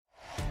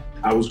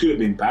I was good at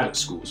being bad at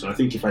school. So I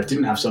think if I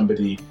didn't have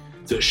somebody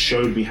that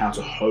showed me how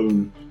to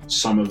hone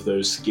some of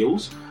those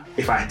skills,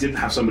 if I didn't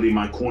have somebody in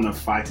my corner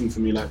fighting for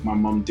me like my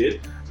mum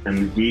did,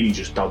 and really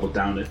just doubled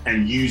down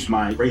and use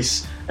my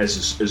race as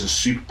a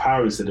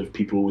superpower instead of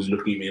people always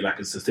looking at me like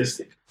a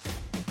statistic.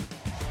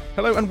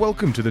 Hello and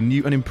welcome to the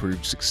new and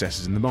improved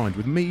Successes in the Mind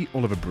with me,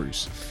 Oliver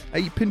Bruce.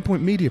 A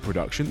Pinpoint Media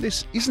production,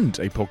 this isn't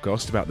a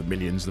podcast about the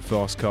millions, the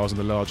fast cars and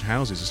the large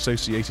houses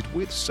associated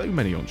with so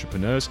many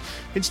entrepreneurs.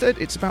 Instead,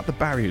 it's about the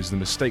barriers, the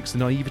mistakes, the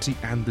naivety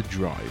and the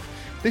drive.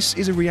 This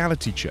is a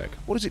reality check.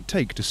 What does it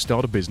take to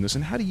start a business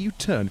and how do you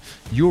turn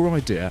your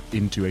idea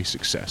into a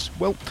success?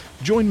 Well,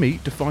 join me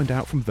to find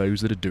out from those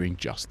that are doing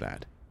just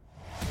that.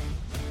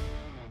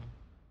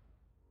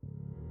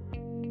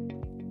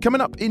 Coming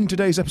up in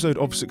today's episode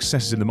of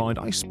Successes in the Mind,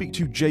 I speak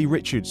to Jay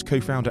Richards,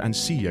 co-founder and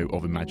CEO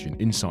of Imagine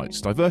Insights,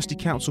 Diversity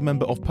Council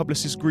member of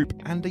Publicis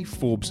Group and a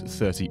Forbes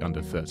 30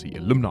 Under 30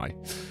 alumni.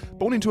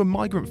 Born into a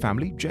migrant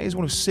family, Jay is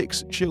one of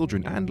 6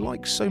 children and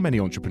like so many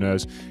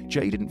entrepreneurs,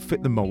 Jay didn't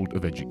fit the mould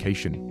of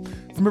education.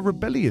 From a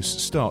rebellious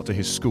start to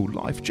his school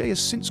life, Jay has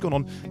since gone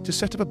on to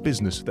set up a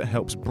business that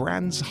helps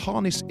brands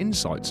harness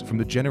insights from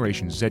the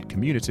Generation Z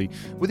community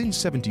within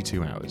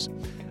 72 hours.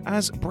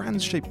 As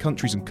brands shape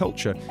countries and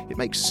culture, it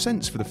makes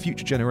sense for the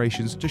future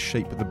generations to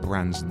shape the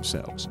brands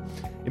themselves.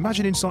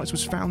 Imagine Insights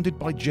was founded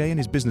by Jay and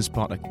his business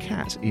partner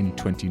Kat in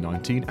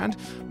 2019, and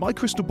my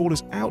crystal ball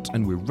is out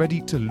and we're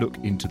ready to look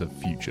into the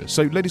future.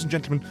 So, ladies and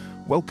gentlemen,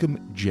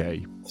 welcome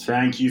Jay.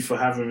 Thank you for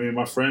having me,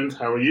 my friend.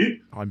 How are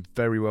you? I'm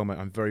very well, mate.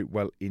 I'm very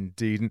well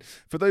indeed. And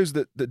for those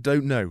that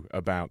don't know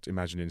about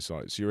Imagine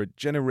Insights, you're a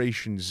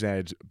Generation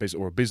Z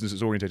or a business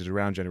that's orientated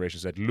around Generation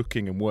Z,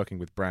 looking and working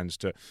with brands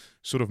to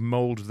sort of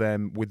mould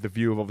them with the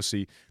view of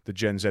obviously the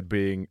Gen Z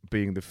being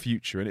the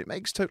future. And it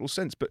makes total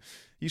sense. But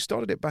you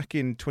started it back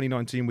in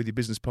 2019 with your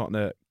business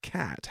partner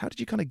Kat. How did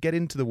you kind of get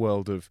into the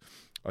world of,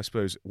 I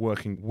suppose,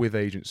 working with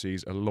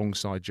agencies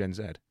alongside Gen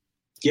Z?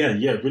 Yeah,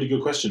 really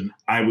good question.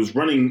 I was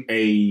running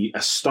a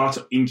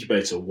startup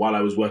incubator while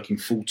I was working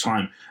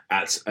full-time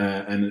at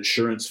an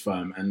insurance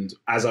firm. And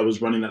as I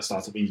was running that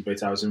startup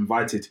incubator, I was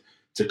invited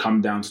to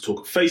come down to talk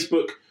at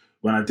Facebook.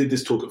 When I did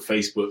this talk at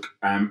Facebook,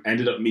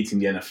 ended up meeting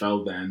the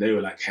NFL there, and they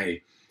were like,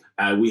 hey,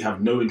 we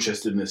have no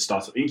interest in the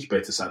startup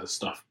incubator side of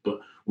stuff,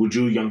 but would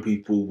your young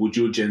people, would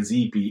your Gen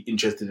Z be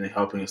interested in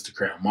helping us to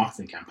create a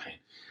marketing campaign?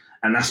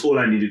 And that's all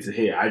I needed to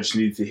hear. I just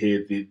needed to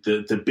hear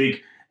the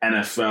big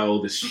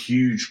NFL, this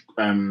huge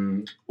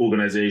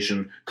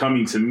organization,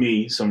 coming to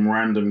me, some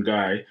random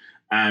guy,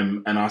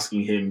 and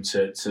asking him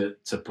to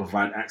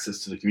provide access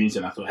to the community.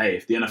 And I thought, hey,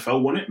 if the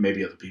NFL want it,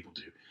 maybe other people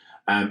do.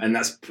 And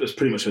that's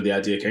pretty much where the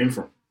idea came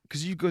from.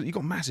 Because you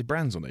got massive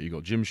brands on there. You've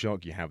got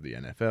Gymshark, you have the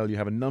NFL, you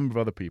have a number of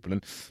other people.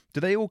 And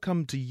do they all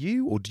come to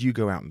you, or do you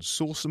go out and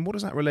source them? What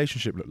does that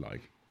relationship look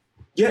like?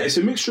 Yeah, it's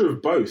a mixture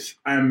of both.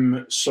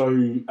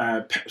 So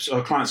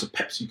our clients are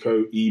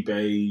PepsiCo,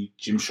 eBay,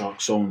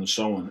 Gymshark, so on and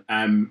so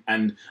on.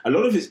 And a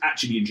lot of it's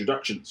actually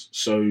introductions.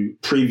 So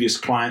previous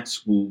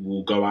clients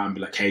will go out and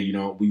be like, hey, you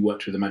know, we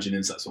worked with Imagine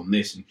Insights on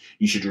this and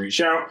you should reach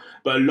out.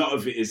 But a lot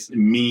of it is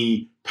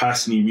me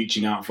personally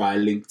reaching out via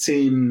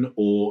LinkedIn,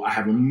 or I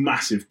have a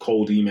massive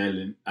cold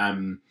emailing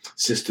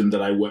system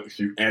that I work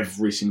through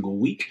every single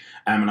week.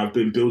 And I've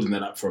been building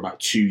that up for about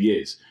 2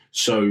 years.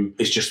 So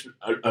it's just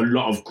a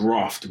lot of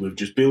graft with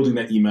just building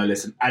that email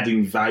list and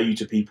adding value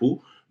to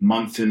people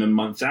month in and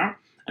month out.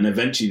 And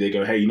eventually they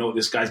go, hey, you know what?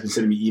 This guy's been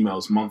sending me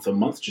emails month on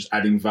month, just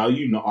adding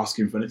value, not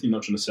asking for anything,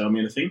 not trying to sell me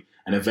anything.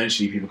 And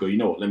eventually people go, you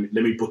know what? Let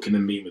me book in a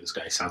meeting with this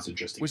guy. It sounds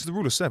interesting. Which is the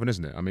rule of 7,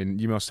 isn't it? I mean,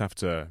 you must have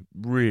to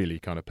really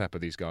kind of pepper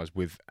these guys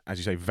with, as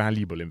you say,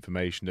 valuable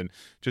information. And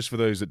just for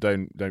those that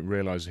don't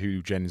realise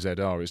who Gen Z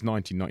are, it's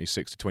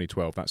 1996 to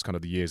 2012. That's kind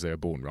of the years they were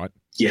born, right?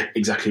 Yeah,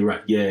 exactly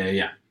right.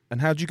 Yeah. And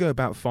how do you go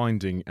about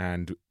finding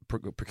and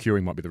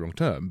procuring might be the wrong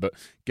term, but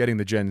getting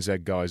the Gen Z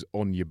guys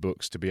on your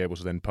books to be able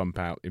to then pump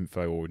out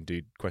info or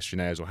indeed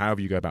questionnaires or however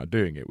you go about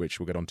doing it, which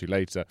we'll get onto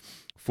later,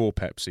 for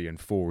Pepsi and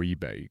for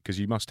eBay? Because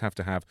you must have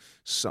to have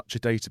such a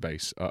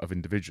database of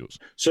individuals.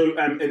 So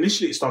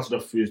initially it started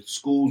off with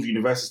schools,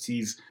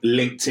 universities,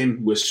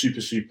 LinkedIn. We're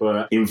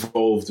super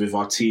involved with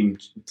our team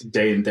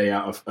day in, day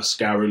out of a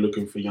scouring,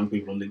 looking for young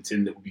people on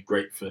LinkedIn that would be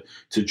great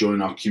to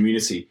join our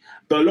community.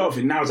 But a lot of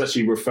it now is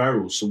actually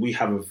referrals. So we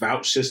have a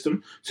vouch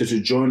system. So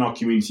to join our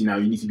community now,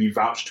 you need to be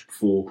vouched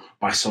for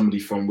by somebody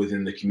from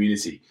within the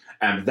community.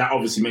 And that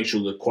obviously makes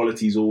sure the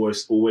quality is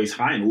always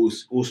high, and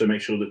also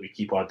make sure that we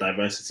keep our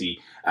diversity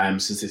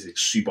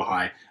statistics super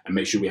high and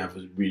make sure we have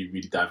a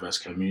really diverse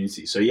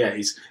community. So yeah,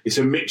 it's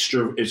a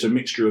mixture of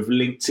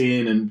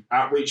LinkedIn and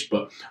outreach,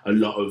 but a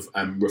lot of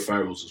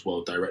referrals as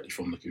well directly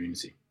from the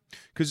community.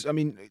 Because, I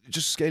mean,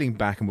 just scaling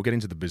back, and we'll get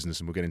into the business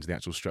and we'll get into the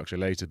actual structure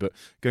later, but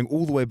going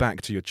all the way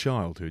back to your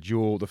childhood,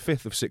 you're the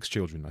 5th of 6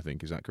 children, I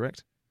think, is that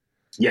correct?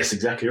 Yes,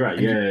 exactly right.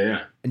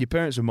 Yeah. And your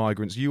parents were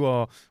migrants. You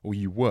are, or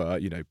you were,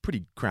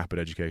 pretty crap at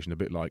education, a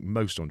bit like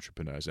most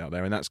entrepreneurs out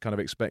there, and that's kind of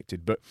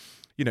expected. But,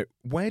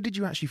 where did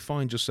you actually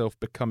find yourself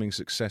becoming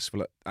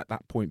successful at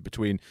that point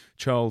between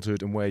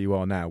childhood and where you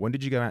are now? When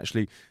did you go,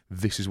 actually,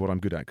 this is what I'm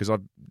good at? Because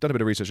I've done a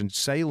bit of research, and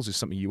sales is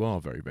something you are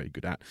very, very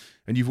good at.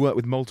 And you've worked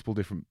with multiple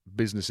different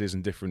businesses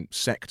and different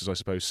sectors, I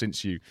suppose,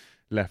 since you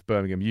left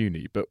Birmingham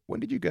Uni. But when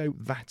did you go,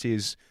 that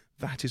is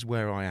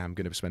where I am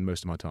going to spend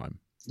most of my time?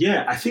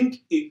 Yeah, I think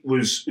it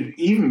was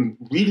even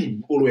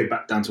really all the way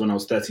back down to when I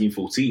was 13,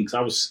 14, because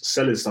I was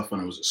selling stuff when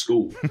I was at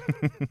school.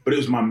 But it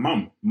was my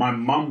mum. My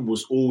mum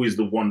was always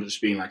the one that's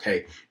being like,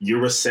 hey,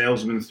 you're a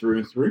salesman through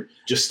and through.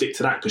 Just stick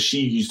to that, because she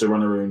used to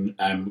run her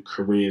own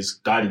careers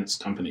guidance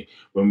company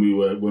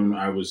when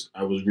I was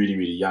really,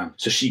 really young.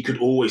 So she could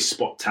always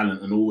spot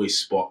talent and always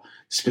spot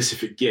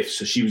specific gifts.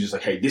 So she was just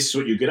like, hey, this is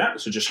what you're good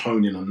at, so just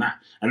hone in on that.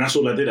 And that's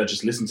all I did. I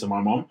just listened to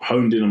my mom,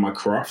 honed in on my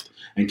craft,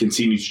 and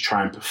continued to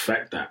try and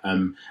perfect that.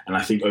 And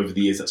I think over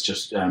the years, that's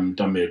just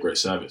done me a great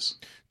service.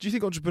 Do you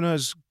think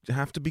entrepreneurs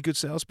have to be good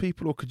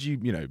salespeople, or could you,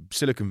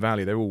 Silicon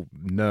Valley, they're all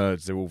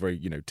nerds, they're all very,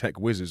 tech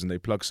whizzes, and they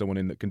plug someone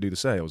in that can do the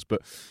sales.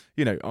 But,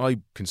 I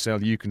can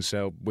sell, you can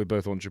sell, we're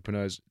both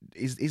entrepreneurs.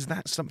 Is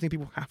that something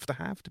people have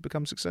to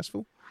become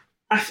successful?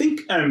 I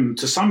think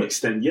to some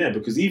extent, yeah,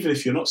 because even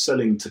if you're not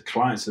selling to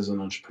clients as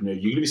an entrepreneur,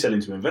 you're going to be selling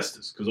to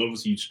investors. Because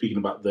obviously, you're speaking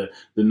about the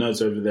nerds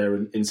over there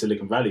in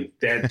Silicon Valley.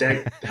 They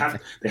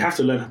have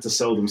to learn how to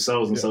sell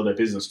themselves and sell their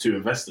business to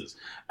investors.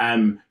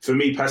 For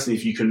me personally,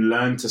 if you can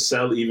learn to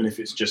sell, even if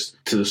it's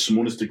just to the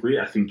smallest degree,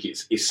 I think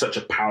it's such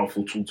a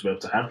powerful tool to be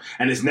able to have,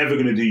 and it's never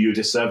going to do you a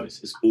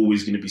disservice. It's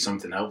always going to be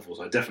something helpful.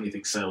 So I definitely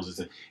think sales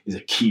is a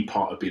key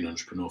part of being an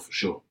entrepreneur for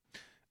sure.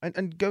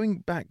 And going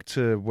back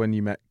to when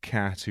you met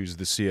Kat, who's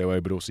the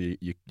COO, but also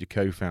your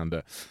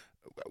co-founder,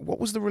 what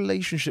was the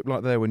relationship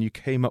like there when you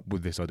came up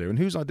with this idea? And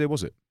whose idea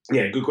was it?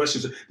 Yeah, good question.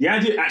 So the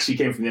idea actually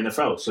came from the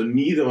NFL. So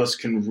neither of us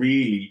can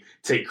really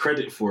take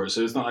credit for it.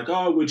 So it's not like,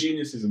 oh, we're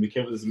geniuses and we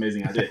came up with this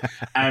amazing idea.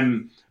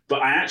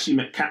 But I actually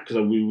met Kat because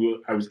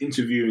I was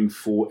interviewing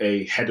for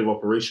a head of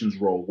operations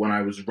role when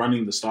I was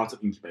running the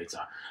startup incubator.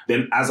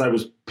 Then as I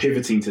was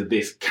pivoting to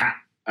this, Kat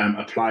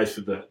applied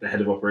for the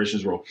head of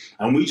operations role,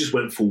 and we just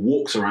went for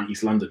walks around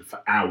East London for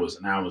hours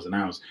and hours and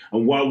hours.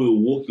 And while we were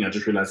walking, I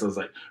just realized I was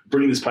like,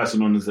 bringing this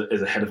person on as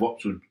a head of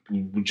ops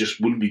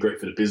wouldn't be great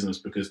for the business,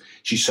 because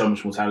she's so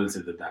much more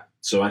talented than that.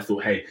 So I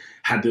thought, hey,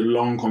 had the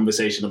long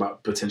conversation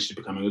about potentially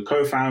becoming a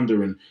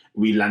co-founder, and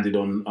we landed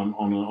on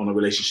a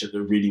relationship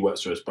that really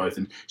works for us both.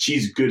 And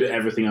she's good at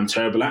everything I'm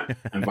terrible at,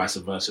 and vice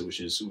versa, which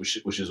is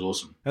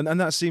awesome. And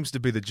that seems to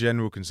be the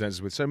general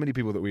consensus with so many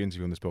people that we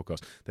interview on this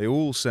podcast. They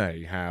all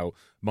say how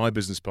my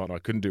business partner, I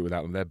couldn't do it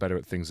without them. They're better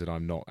at things that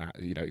I'm not at,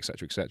 et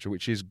cetera,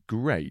 which is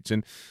great.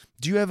 And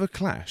do you ever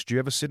clash? Do you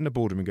ever sit in a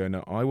boardroom and go,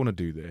 no, I want to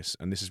do this,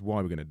 and this is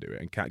why we're going to do it?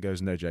 And Kat goes,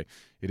 no, Jay,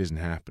 it isn't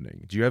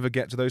happening. Do you ever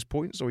get to those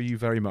points, or are you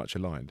very much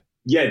aligned?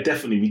 Yeah,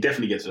 definitely. We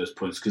definitely get to those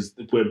points because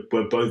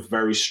we're both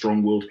very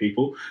strong-willed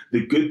people.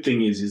 The good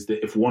thing is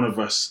that if one of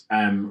us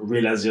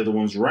realizes the other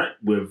one's right,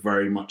 we're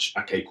very much,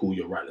 okay, cool,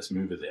 you're right, let's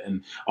move with it.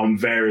 And on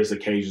various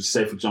occasions,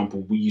 say, for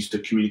example, we used to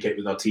communicate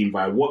with our team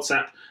via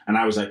WhatsApp, and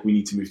I was like, we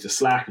need to move to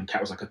Slack, and Kat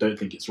was like, I don't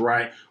think it's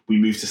right. We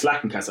moved to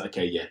Slack, and Kat said,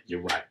 okay, yeah,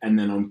 you're right. And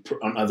then on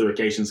other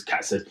occasions,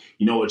 Kat said,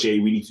 you know what, Jay,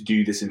 we need to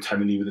do this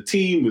internally with the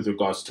team with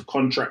regards to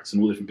contracts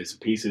and all different bits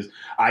and pieces.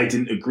 I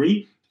didn't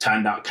agree.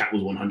 Turned out Kat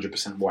was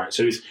 100% right.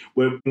 So it's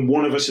when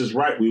one of us is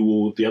right,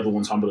 the other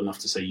one's humble enough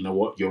to say, you know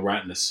what, you're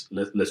right, and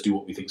let's do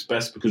what we think's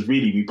best, because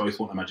really we both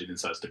want Imagine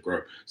Insights to grow.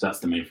 So that's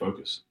the main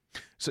focus.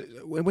 So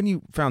when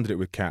you founded it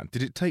with Kat,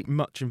 did it take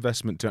much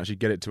investment to actually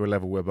get it to a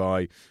level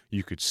whereby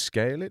you could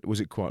scale it?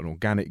 Was it quite an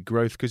organic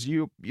growth? Because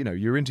you're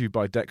interviewed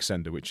by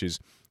DexSender, which is,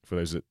 for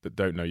those that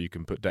don't know, you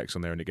can put Dex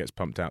on there and it gets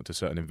pumped out to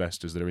certain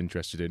investors that are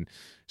interested in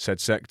said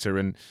sector.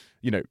 And,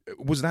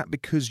 was that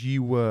because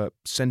you were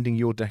sending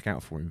your deck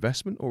out for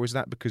investment, or is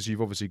that because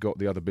you've obviously got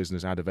the other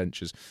business, Adder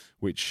Ventures,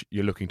 which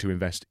you're looking to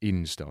invest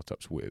in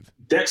startups with?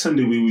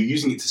 DexSender, we were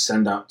using it to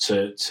send out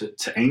to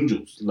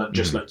angels,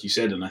 like you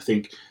said. And I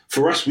think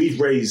for us, we've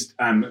raised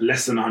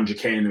less than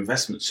 100K in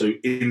investment. So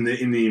in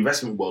the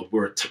investment world,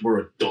 we're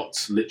a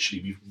dot,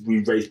 literally.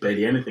 We've raised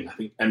barely anything, I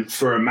think. And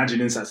for Imagine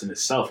Insights in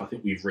itself, I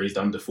think we've raised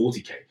under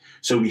 40K.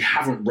 So we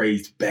haven't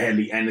raised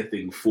barely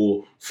anything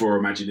for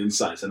Imagine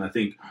Insights. And I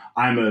think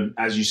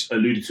as you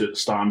alluded to at the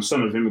start, I'm a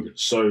son of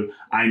immigrants. So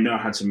I know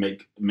how to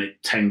make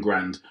 10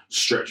 grand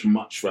stretch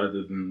much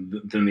further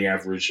than the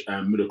average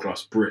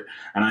middle-class Brit.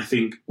 And I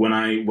think when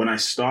I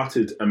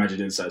started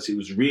Imagine Insights, it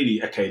was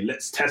really, okay,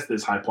 let's test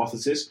this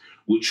hypothesis,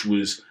 which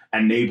was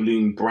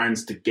enabling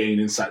brands to gain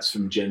insights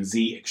from Gen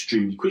Z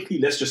extremely quickly.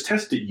 Let's just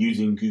test it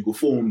using Google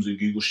Forms and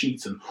Google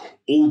Sheets and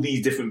all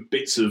these different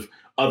bits of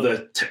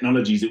other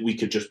technologies that we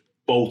could just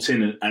bolt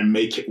in and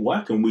make it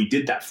work. And we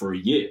did that for a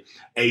year,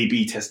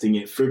 A/B testing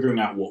it, figuring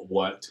out what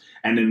worked.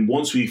 And then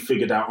once we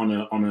figured out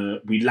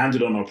we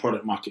landed on our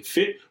product market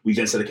fit, we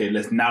then said, okay,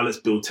 let's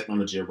build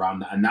technology around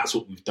that. And that's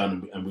what we've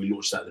done. And we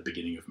launched that at the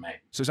beginning of May.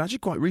 So it's actually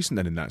quite recent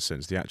then in that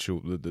sense, the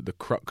actual, the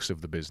crux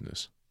of the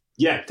business.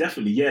 Yeah,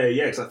 definitely. Yeah.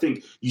 Because I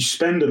think you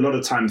spend a lot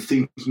of time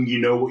thinking you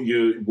know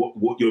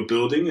what you're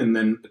building, and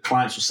then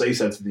clients will say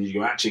something, and you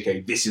go, actually,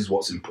 okay, this is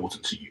what's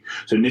important to you.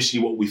 So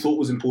initially, what we thought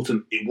was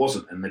important, it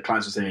wasn't, and the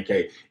clients were saying,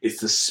 okay, it's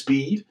the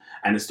speed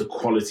and it's the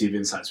quality of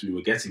insights we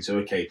were getting.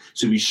 So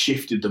so we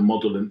shifted the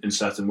model in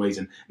certain ways,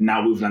 and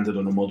now we've landed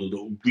on a model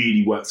that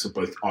really works for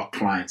both our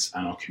clients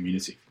and our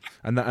community.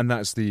 And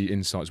that's the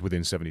insights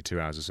within 72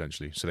 hours,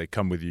 essentially. So they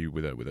come with you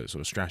with a sort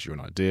of strategy or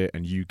an idea,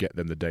 and you get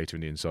them the data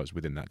and the insights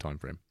within that time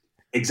frame.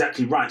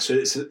 Exactly right. So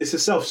it's a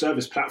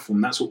self-service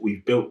platform. That's what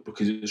we've built,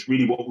 because it's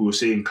really what we were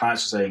seeing.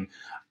 Clients were saying,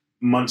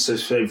 say,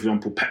 for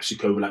example,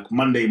 PepsiCo were like,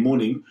 Monday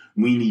morning,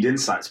 we need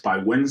insights by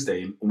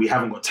Wednesday. And we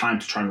haven't got time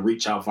to try and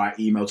reach out via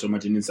email to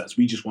Imagine Insights.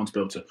 We just want to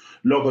be able to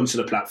log onto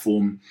the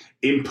platform,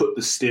 input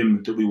the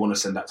STIM that we want to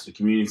send out to the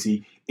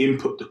community,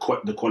 input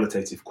the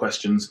qualitative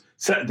questions,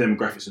 set the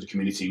demographics of the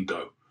community, and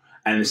go.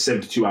 And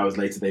 72 hours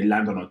later, they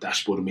land on our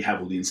dashboard, and we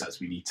have all the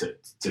insights we need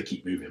to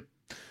keep moving.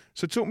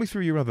 So talk me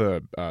through your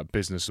other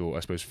business, or I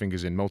suppose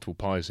fingers in multiple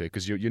pies here,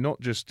 because you're not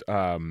just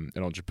an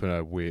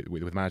entrepreneur with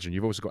Imagine.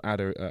 You've also got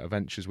Ada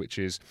Ventures, which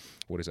is,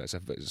 what is that? It's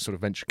a sort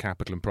of venture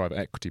capital and private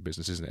equity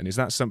business, isn't it? And is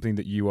that something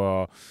that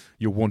you're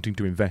wanting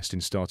to invest in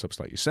startups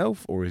like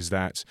yourself, or is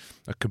that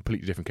a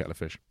completely different kettle of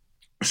fish?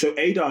 So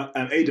Ada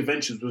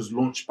Ventures was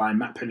launched by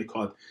Matt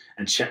Pennicard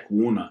and Chet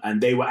Warner,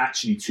 and they were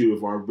actually two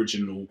of our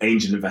original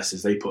angel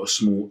investors. They put a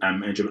small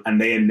angel,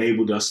 and they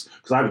enabled us,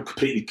 because I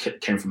completely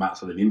came from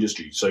outside of the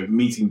industry. So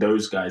meeting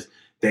those guys,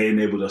 they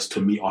enabled us to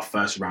meet our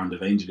first round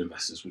of angel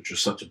investors, which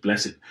was such a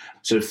blessing.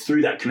 So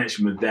through that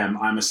connection with them,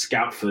 I'm a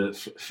scout for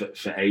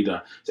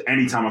Ada. So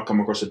anytime I come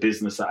across a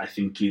business that I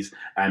think is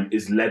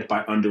led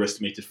by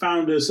underestimated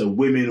founders, so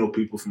women or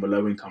people from a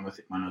low-income,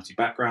 ethnic minority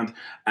background,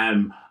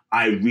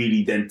 I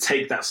really then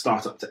take that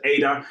startup to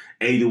Ada.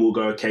 Ada will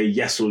go, okay,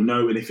 yes or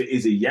no. And if it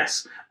is a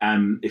yes,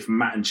 if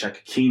Matt and Chet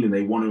are keen and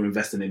they want to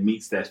invest and it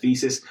meets their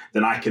thesis,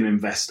 then I can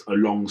invest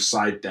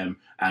alongside them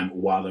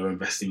while they're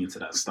investing into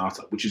that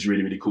startup, which is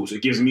really, really cool. So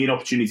it gives me an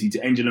opportunity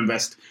to angel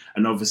invest,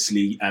 and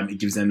obviously it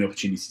gives them the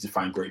opportunity to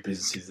find great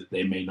businesses that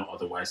they may not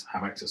otherwise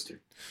have access to.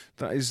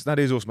 That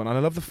is awesome, and I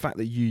love the fact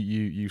that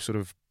you sort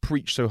of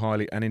preach so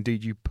highly, and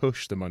indeed you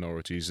push the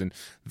minorities, and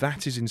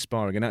that is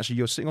inspiring. And actually,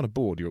 you're sitting on a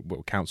board, you're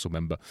a council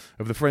member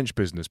of the French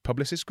business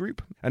Publicis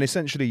Group, and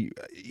essentially,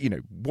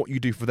 what you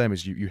do for them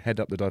is you head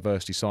up the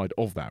diversity side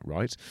of that,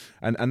 right?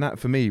 And that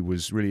for me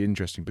was really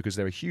interesting, because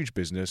they're a huge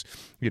business.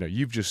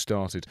 You've just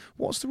started.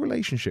 What's the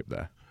relationship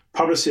there?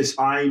 Publicis,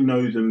 I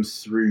know them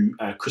through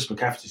Chris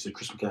McCafferty. So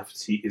Chris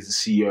McCafferty is the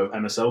CEO of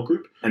MSL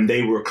Group, and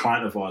they were a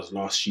client of ours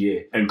last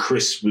year. And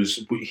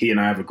he and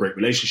I have a great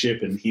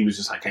relationship, and he was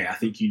just like, hey, I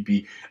think you'd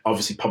be,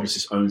 obviously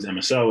Publicis owns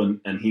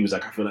MSL, and he was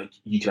like, I feel like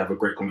you could have a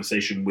great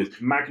conversation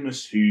with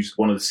Magnus, who's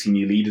one of the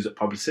senior leaders at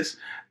Publicis,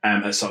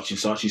 at Saatchi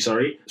 &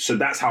 Saatchi. So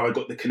that's how I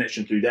got the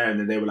connection through there. And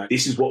then they were like,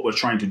 this is what we're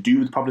trying to do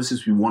with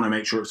Publicis. We want to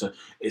make sure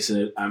it's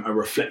a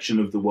reflection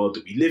of the world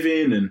that we live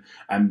in,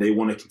 and they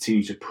want to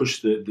continue to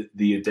push the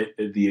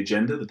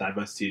agenda, the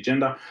diversity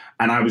agenda.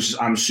 And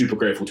I'm super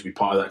grateful to be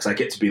part of that, because I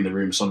get to be in the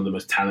room with some of the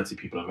most talented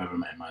people I've ever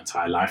met in my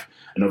entire life,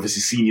 and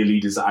obviously senior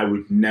leaders that I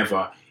would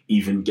never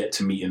even get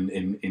to meet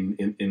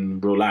in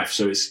real life.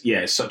 So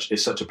it's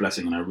such a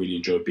blessing, and I really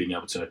enjoy being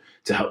able to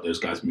help those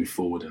guys move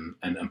forward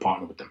and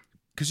partner with them.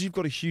 Because you've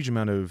got a huge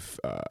amount of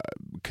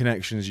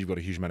connections, you've got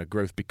a huge amount of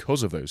growth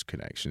because of those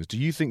connections. Do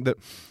you think that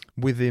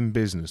within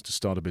business, to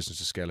start a business,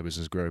 to scale a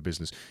business, grow a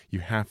business, you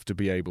have to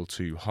be able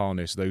to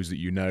harness those that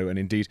you know and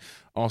indeed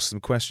ask them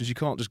questions? You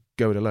can't just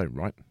go it alone,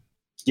 right?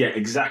 Yeah,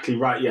 exactly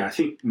right. Yeah, I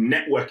think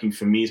networking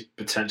for me is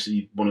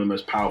potentially one of the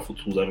most powerful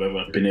tools I've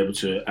ever been able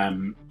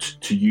to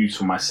use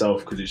for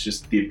myself, because it's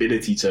just the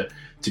ability to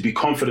be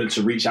confident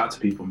to reach out to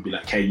people and be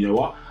like, hey, you know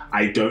what?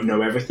 I don't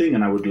know everything,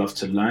 and I would love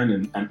to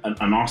learn and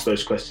ask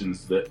those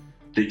questions that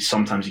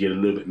sometimes you get a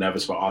little bit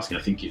nervous about asking.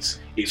 I think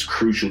it's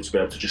crucial to be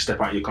able to just step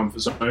out of your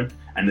comfort zone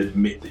and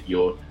admit that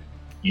you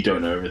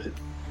don't know everything.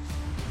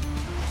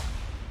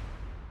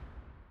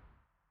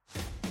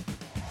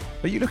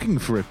 Are you looking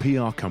for a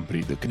PR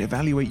company that can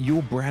evaluate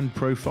your brand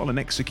profile and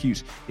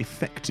execute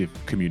effective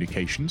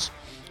communications?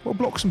 Well,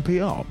 Bloxham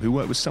PR, who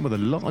work with some of the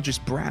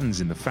largest brands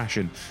in the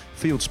fashion,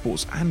 field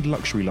sports and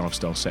luxury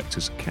lifestyle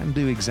sectors, can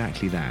do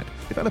exactly that.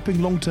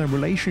 Developing long-term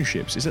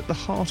relationships is at the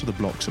heart of the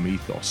Bloxham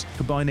ethos,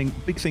 combining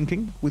big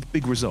thinking with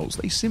big results.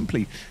 They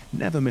simply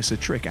never miss a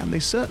trick, and they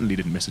certainly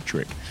didn't miss a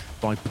trick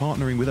by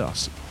partnering with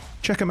us.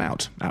 Check them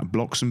out at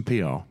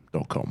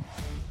bloxhampr.com.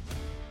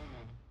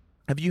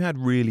 Have you had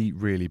really,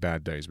 really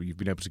bad days where you've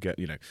been able to get,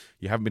 you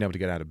haven't been able to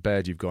get out of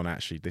bed, you've gone,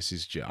 actually,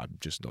 I'm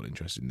just not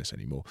interested in this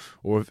anymore?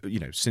 Or,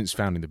 since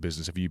founding the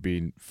business, have you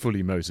been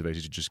fully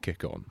motivated to just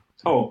kick on?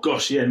 Oh,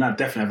 gosh, yeah, no,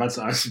 definitely. I've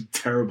had some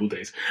terrible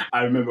days.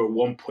 I remember at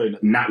one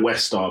point,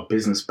 NatWest, our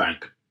business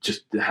bank,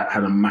 just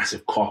had a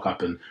massive cock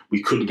up, and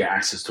we couldn't get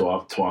access to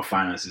our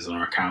finances on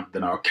our account.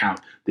 Then our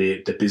account,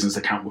 the business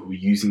account we were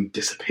using,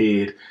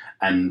 disappeared,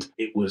 and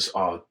it was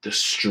the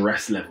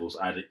stress levels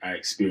I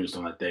experienced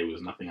on that day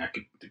was nothing I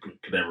could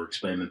ever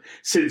explain. And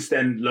since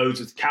then,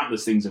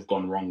 countless things have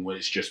gone wrong, where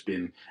it's just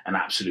been an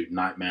absolute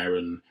nightmare.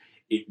 And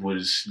it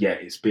was,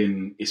 it's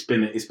been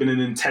an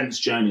intense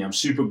journey. I'm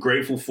super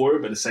grateful for it,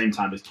 but at the same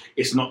time,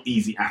 it's not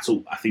easy at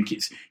all. I think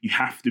you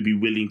have to be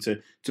willing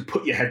to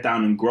put your head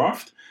down and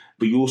graft,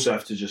 but you also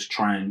have to just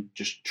try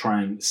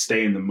and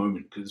stay in the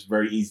moment, because it's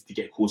very easy to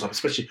get caught up.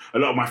 Especially a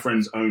lot of my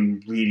friends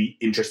own really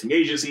interesting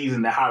agencies,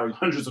 and they're hiring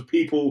hundreds of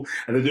people,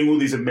 and they're doing all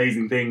these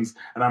amazing things.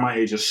 And I'm out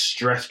here just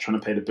stressed trying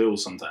to pay the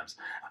bills sometimes.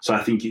 So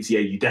I think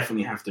you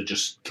definitely have to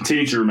just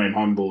continue to remain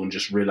humble and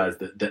just realize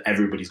that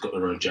everybody's got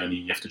their own journey.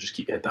 You have to just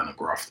keep your head down and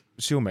graft.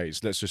 It's your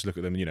mates. Let's just look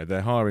at them.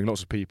 They're hiring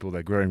lots of people.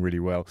 They're growing really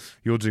well.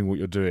 You're doing what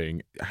you're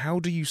doing. How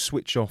do you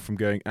switch off from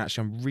going,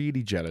 actually, I'm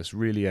really jealous,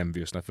 really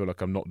envious, and I feel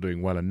like I'm not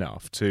doing well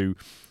enough, to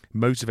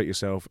motivate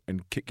yourself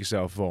and kick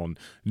yourself on,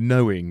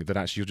 knowing that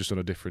actually you're just on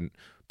a different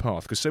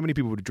path? Because so many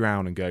people would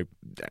drown and go,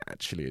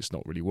 actually, it's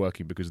not really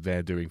working because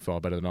they're doing far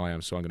better than I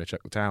am, so I'm going to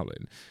chuck the towel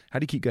in. How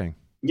do you keep going?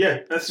 Yeah,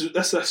 that's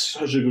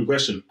such a good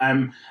question.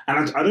 And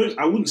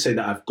I wouldn't say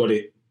that I've got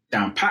it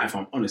down pat, if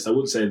I'm honest. I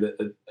wouldn't say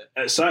that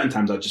at certain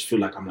times I just feel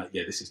like I'm like,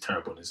 yeah, this is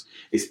terrible.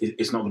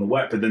 It's not going to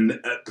work. But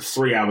then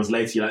 3 hours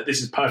later, you're like,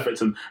 this is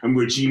perfect, and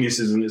we're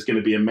geniuses, and it's going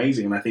to be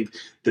amazing. And I think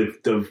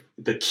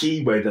the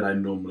key way that I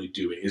normally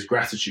do it is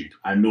gratitude.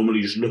 I normally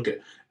just look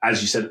at, as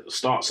you said at the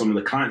start, some of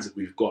the clients that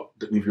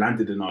we've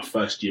landed in our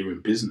first year in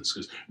business,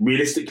 because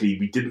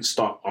realistically,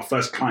 our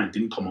first client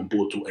didn't come on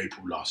board till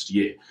April last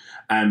year.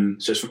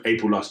 So it's from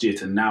April last year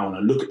to now, and I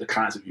look at the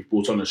clients that we've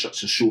brought on in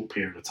such a short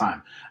period of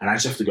time, and I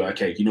just have to go,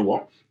 okay, you know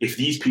what? If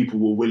these people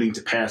were willing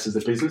to pay us as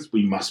a business,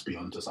 we must be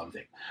onto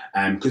something.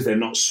 Because they're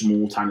not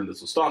small, tiny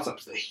little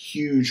startups. They're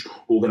huge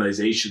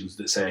organizations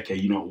that say, okay,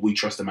 you know what, we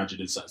trust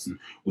Imagine Insights and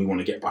we want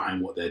to get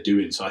behind what they're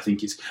doing. So I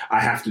think I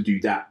have to do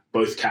that.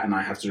 Both Kat and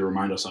I have to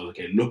remind ourselves,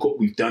 okay, look what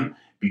we've done,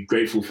 be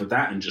grateful for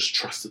that, and just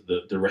trust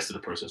that the rest of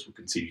the process will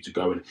continue to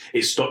go. And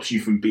it stops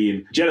you from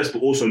being jealous.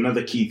 But also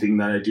another key thing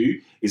that I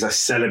do is I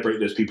celebrate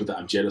those people that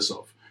I'm jealous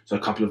of. So a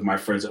couple of my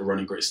friends that are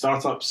running great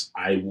startups,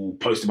 I will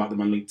post about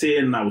them on LinkedIn,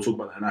 and I will talk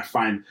about that. And I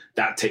find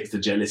that takes the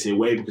jealousy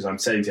away, because I'm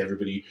saying to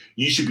everybody,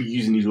 you should be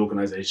using these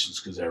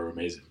organizations because they're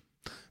amazing.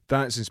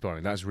 That's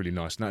inspiring. That's really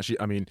nice. And actually,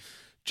 I mean,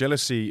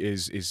 jealousy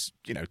is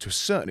to a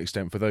certain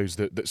extent, for those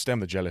that stem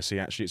the jealousy,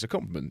 actually it's a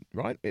compliment,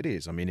 right? It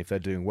is. I mean, if they're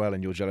doing well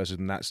and you're jealous,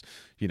 then that's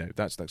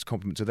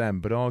compliment to them.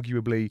 But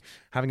arguably,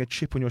 having a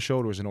chip on your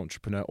shoulder as an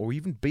entrepreneur, or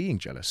even being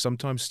jealous,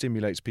 sometimes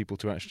stimulates people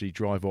to actually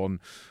drive on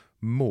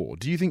more.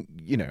 Do you think,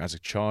 as a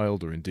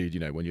child, or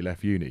indeed, when you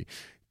left uni,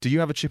 do you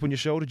have a chip on your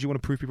shoulder? Do you want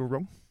to prove people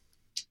wrong?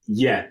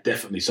 Yeah,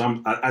 definitely.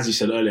 So as you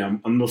said earlier,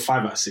 I'm the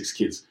 5 out of 6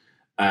 kids.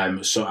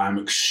 So I'm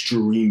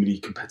extremely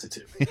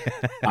competitive.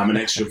 I'm an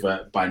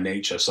extrovert by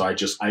nature, so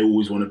I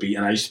always want to be.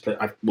 And I used to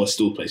play. I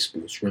still play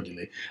sports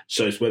regularly.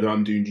 So it's whether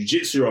I'm doing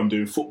jiu-jitsu or I'm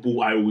doing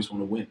football, I always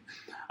want to win.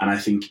 And I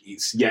think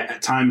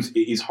at times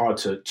it is hard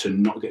to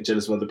not get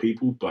jealous of other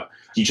people, but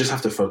you just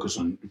have to focus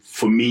on.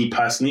 For me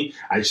personally,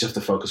 I just have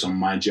to focus on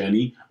my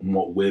journey and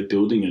what we're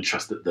building, and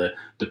trust that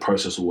the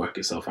process will work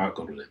itself out.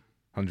 God willing.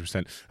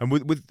 100%. And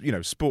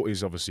with sport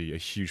is obviously a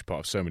huge part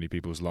of so many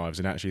people's lives,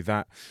 and actually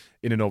that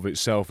in and of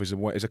itself is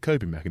a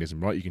coping mechanism,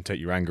 right? You can take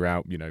your anger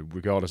out,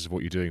 regardless of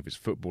what you're doing, if it's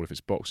football, if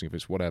it's boxing, if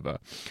it's whatever.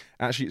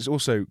 Actually, it's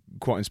also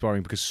quite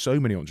inspiring because so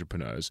many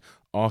entrepreneurs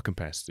are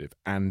competitive,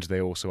 and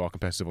they also are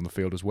competitive on the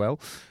field as well.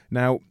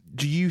 Now,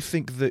 do you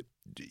think that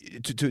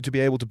to be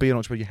able to be an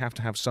entrepreneur, you have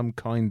to have some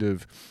kind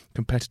of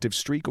competitive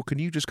streak, or can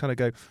you just kind of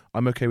go,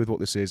 I'm okay with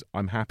what this is,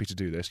 I'm happy to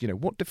do this?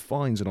 What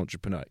defines an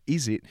entrepreneur?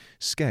 Is it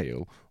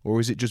scale, or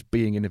is it just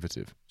being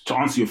innovative? To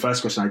answer your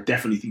first question, I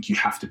definitely think you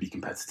have to be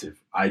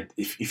competitive.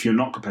 If you're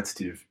not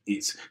competitive,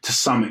 it's to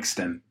some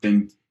extent,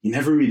 then you're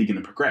never really going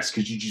to progress,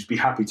 because you just be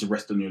happy to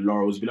rest on your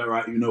laurels, be like,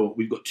 right, you know what,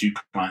 we've got 2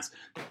 clients.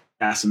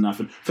 That's enough.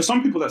 And for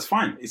some people, that's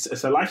fine.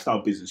 It's a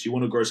lifestyle business. You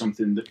want to grow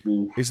something that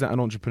will... Is that an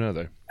entrepreneur,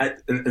 though?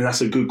 And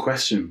that's a good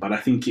question. But I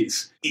think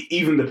it's...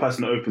 Even the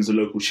person that opens a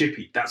local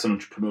chippy, that's an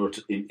entrepreneur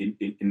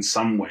in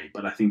some way.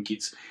 But I think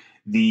it's...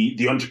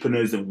 The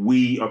entrepreneurs that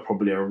we are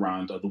probably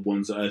around are the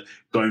ones that are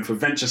going for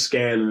venture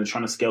scale and are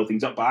trying to scale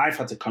things up. But I've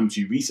had to come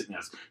to recently.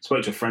 I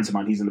spoke to a friend of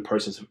mine. He's in the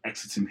process of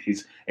exiting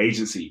his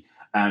agency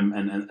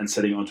and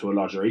setting it onto a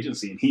larger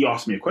agency. And he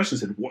asked me a question,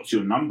 said, what's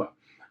your number?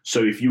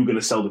 So if you were going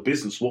to sell the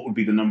business, what would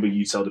be the number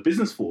you'd sell the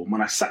business for? And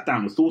when I sat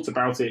down and thought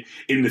about it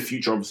in the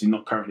future, obviously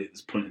not currently at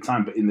this point in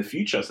time, but in the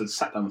future, I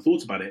sat down and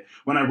thought about it.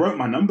 When I wrote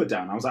my number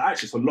down, I was like,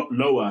 actually, it's a lot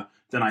lower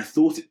than I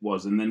thought it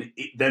was. And then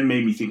it then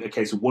made me think,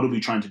 okay, so what are we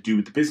trying to do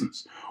with the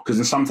business? Because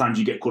then sometimes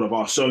you get caught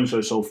up,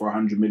 so-and-so sold for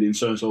 100 million,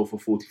 so-and-so for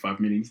 45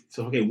 million.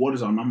 So, okay, what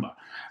is our number?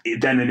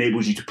 It then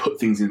enables you to put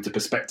things into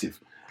perspective,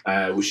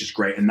 which is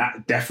great. And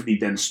that definitely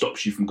then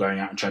stops you from going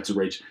out and trying to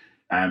raise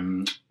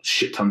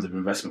shit tons of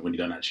investment when you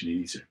don't actually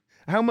need to.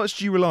 How much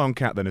do you rely on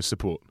Kat then as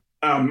support?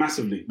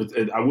 Massively, but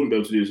I wouldn't be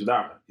able to do this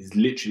without her. It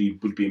literally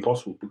would be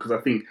impossible, because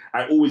I think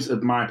I always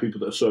admire people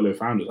that are solo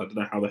founders. I don't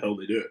know how the hell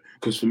they do it,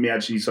 because for me,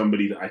 actually,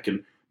 somebody that I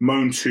can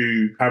moan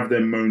to, have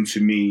them moan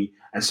to me,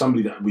 and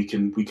somebody that we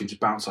can just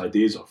bounce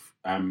ideas off.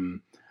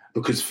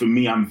 Because for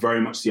me, I'm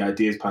very much the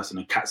ideas person,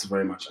 and Kat's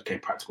very much, okay,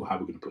 practical, how are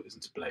we going to put this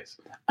into place?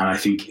 And I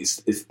think it's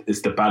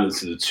the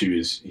balance of the two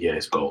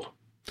it's gold.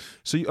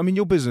 So, I mean,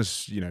 your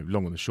business,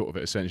 long and the short of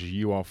it, essentially,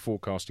 you are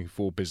forecasting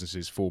for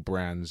businesses, for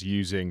brands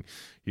using,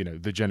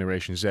 the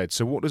Generation Z.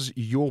 So what does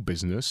your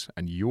business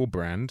and your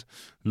brand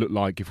look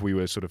like if we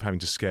were sort of having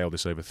to scale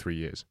this over 3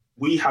 years?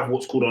 We have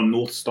what's called our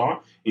North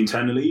Star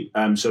internally.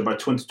 So by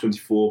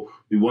 2024,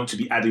 we want to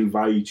be adding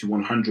value to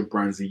 100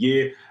 brands a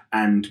year,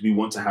 and we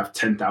want to have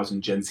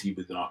 10,000 Gen Z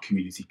within our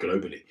community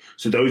globally.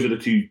 So those are the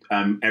two.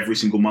 Every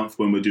single month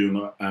when we're doing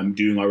our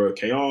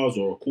OKRs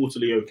or our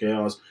quarterly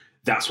OKRs,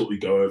 that's what we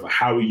go over.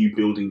 How are you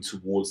building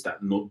towards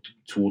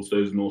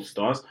those North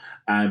Stars?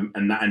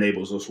 And that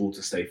enables us all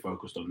to stay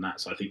focused on that.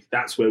 So I think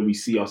that's where we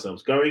see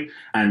ourselves going.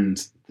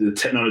 And the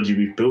technology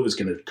we've built is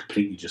going to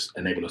completely just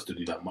enable us to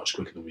do that much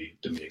quicker than we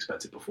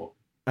expected before.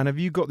 And have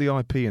you got the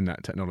IP in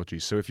that technology?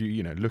 So if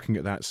looking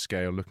at that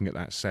scale, looking at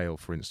that sale,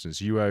 for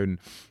instance, you own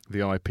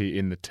the IP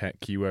in the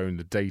tech, you own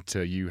the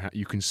data, you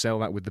can sell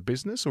that with the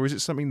business? Or is it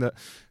something that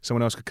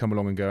someone else could come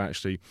along and go,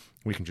 actually,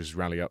 we can just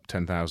rally up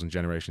 10,000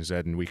 Generation Z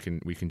and we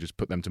can just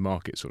put them to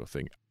market, sort of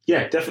thing?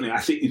 Yeah, definitely.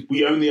 I think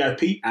we own the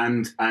IP,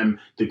 and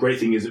the great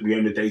thing is that we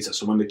own the data.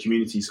 So when the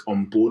community's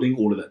onboarding,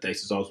 all of that data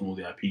is ours and all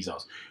the IP is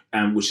ours,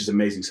 which is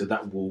amazing. So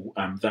that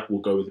will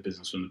go with the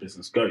business when the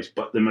business goes.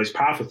 But the most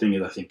powerful thing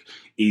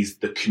is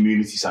the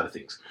community side of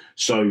things.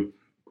 So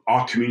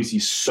our community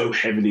is so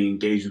heavily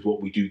engaged with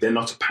what we do. They're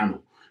not a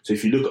panel. So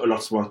if you look at a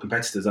lot of our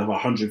competitors, they have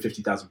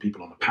 150,000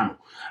 people on a panel.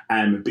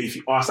 But if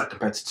you ask that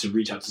competitor to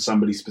reach out to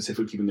somebody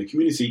specifically in the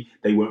community,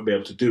 they won't be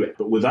able to do it.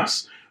 But with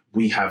us,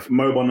 we have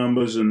mobile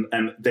numbers, and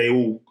they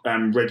all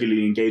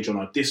regularly engage on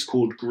our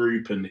Discord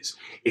group, and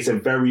it's a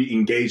very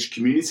engaged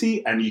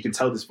community. And you can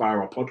tell this via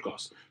our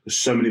podcast, because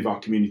so many of our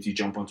community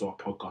jump onto our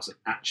podcast and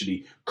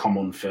actually come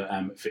on for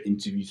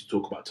interviews to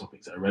talk about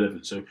topics that are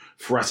relevant. So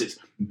for us, it's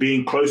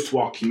being close to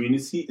our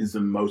community is the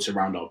moat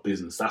around our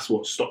business. That's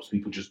what stops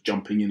people just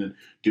jumping in and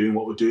doing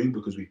what we're doing,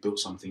 because we've built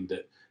something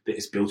that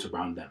is built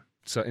around them.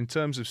 So in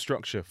terms of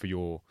structure for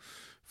your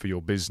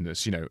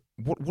business,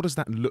 what does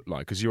that look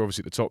like? Because you're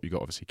obviously at the top, you've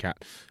got obviously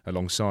Kat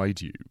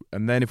alongside you.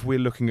 And then if we're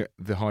looking at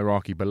the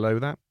hierarchy below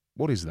that,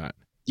 what is that?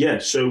 Yeah,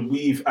 so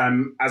we've,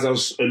 as I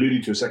was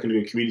alluding to a second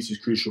ago, community is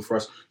crucial for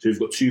us. So we've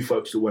got 2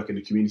 folks that work in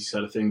the community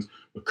side of things.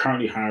 We're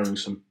currently hiring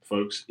some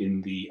folks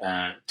in the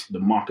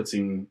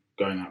marketing,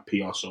 going out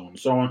PR, so on and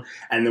so on.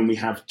 And then we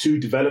have 2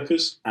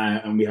 developers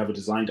and we have a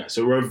design guy.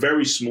 So we're a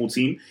very small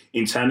team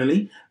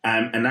internally.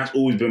 And that's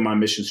always been my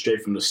mission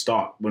straight from the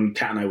start. When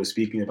Kat and I were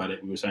speaking about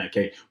it, we were saying,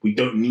 okay, we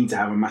don't need to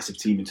have a massive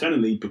team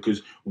internally,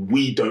 because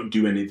we don't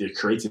do any of the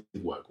creative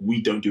work.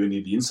 We don't do any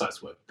of the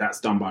insights work.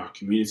 That's done by our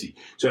community.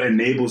 So it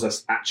enables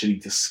us actually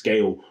to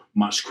scale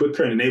much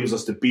quicker, and enables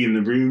us to be in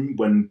the room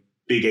when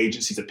big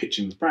agencies are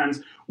pitching with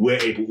brands.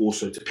 We're able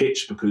also to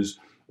pitch, because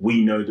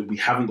we know that we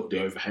haven't got the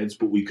overheads,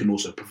 but we can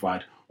also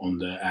provide on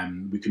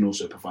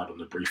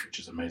the brief, which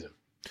is amazing.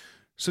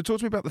 So talk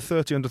to me about the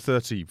 30 under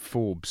 30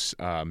 Forbes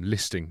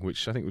listing,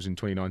 which I think was in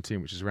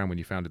 2019, which is around when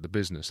you founded the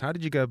business. How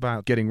did you go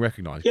about getting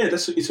recognised? Yeah,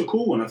 it's a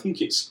cool one. I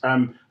think it's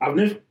I've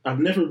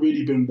never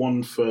really been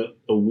one for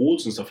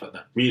awards and stuff like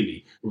that.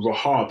 Really,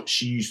 Rahab,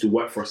 she used to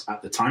work for us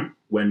at the time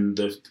when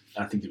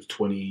I think it was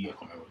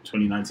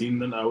 2019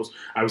 that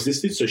I was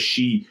listed. So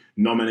she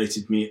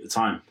nominated me at the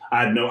time.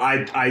 I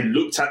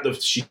looked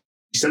at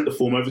she sent the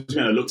form over to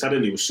me, and I looked at it,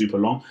 and it was super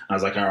long. And I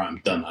was like, all right, I'm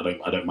done. I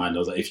don't mind. I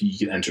was like, if you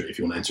can enter it, if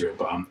you want to enter it,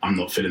 but I'm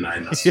not filling that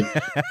in.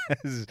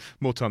 That's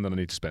more time than I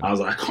need to spend. I was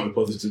like, I can't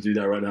bother to do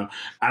that right now.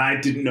 And I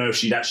didn't know if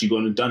she'd actually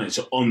gone and done it.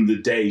 So on the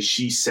day,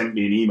 she sent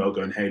me an email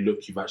going, hey,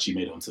 look, you've actually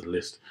made it onto the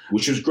list,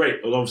 which was great.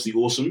 It was obviously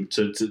awesome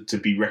to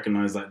be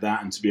recognized like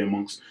that and to be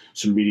amongst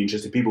some really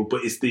interesting people.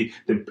 But it's the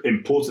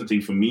important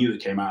thing for me that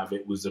came out of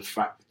it was the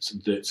fact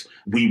that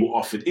we were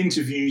offered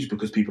interviews,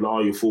 because people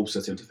are, your Forbes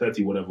 30 under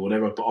 30,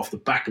 whatever. But off the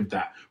back of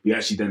that, we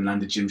actually then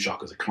landed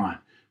Gymshark as a client,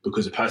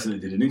 because the person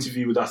that did an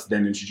interview with us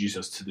then introduced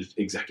us to the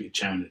executive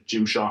chairman at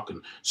Gymshark,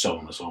 and so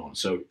on and so on.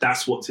 So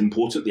that's what's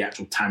important, the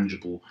actual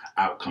tangible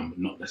outcome,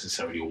 not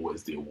necessarily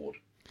always the award.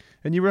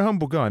 And you're a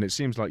humble guy, and it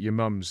seems like your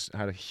mum's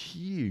had a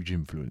huge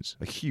influence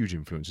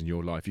in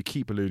your life. You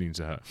keep alluding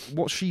to her.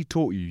 What she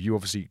taught you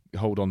obviously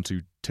hold on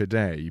to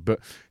today,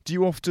 but do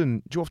you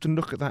often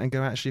look at that and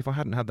go, actually, if I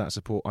hadn't had that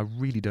support, I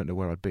really don't know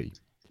where I'd be?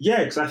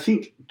 Yeah, because I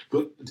think,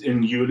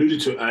 and you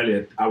alluded to it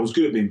earlier, I was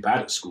good at being bad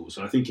at school.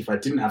 So I think if I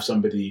didn't have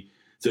somebody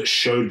that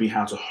showed me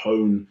how to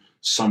hone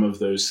some of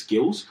those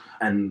skills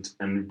and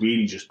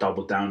really just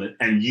double down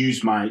and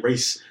use my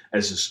race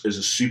as a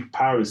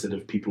superpower instead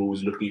of people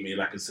always looking at me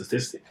like a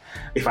statistic.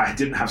 If I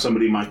didn't have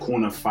somebody in my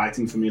corner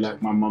fighting for me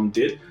like my mum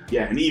did,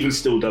 yeah, and even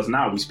still does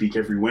now. We speak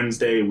every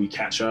Wednesday, we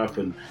catch up,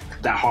 and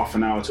that half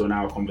an hour to an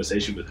hour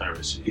conversation with her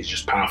is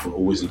just powerful. It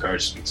always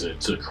encourages me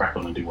to crack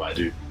on and do what I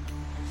do.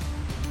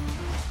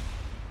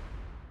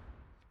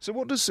 So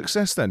what does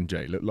success then,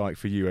 Jay, look like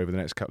for you over the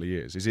next couple of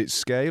years? Is it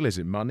scale? Is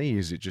it money?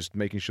 Is it just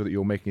making sure that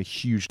you're making a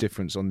huge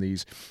difference on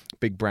these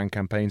big brand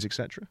campaigns,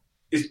 etc.?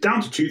 It's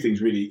down to two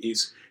things, really.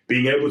 It's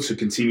being able to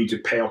continue to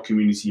pay our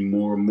community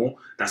more and more.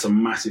 That's a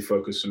massive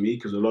focus for me,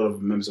 because a lot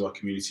of members of our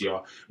community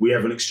we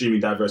have an extremely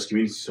diverse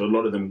community, so a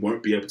lot of them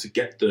won't be able to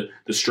get the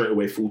straight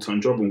away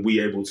full-time job, and we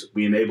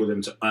enable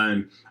them to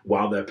earn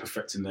while they're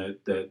perfecting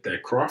their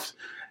craft.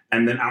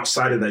 And then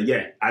outside of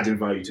that, adding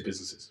value to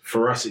businesses.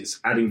 For us,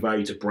 it's adding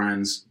value to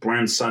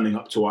brands signing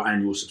up to our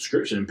annual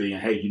subscription and being,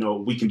 hey,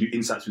 we can do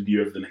insights with you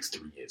over the next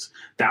 3 years.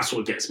 That's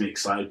what gets me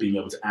excited, being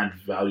able to add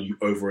value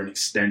over an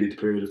extended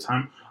period of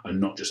time and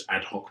not just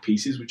ad hoc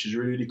pieces, which is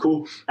really, really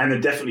cool. And then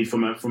definitely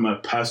from a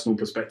personal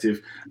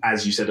perspective,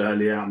 as you said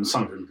earlier, I'm the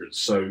son of immigrants.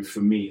 So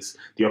for me, it's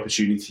the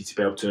opportunity to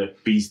be able to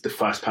be the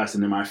first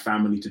person in my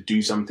family to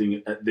do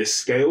something at this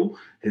scale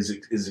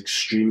is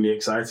extremely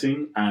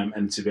exciting,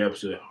 and to be able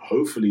to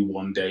hopefully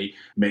one day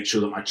make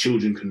sure that my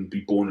children can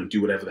be born and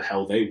do whatever the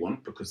hell they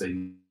want, because they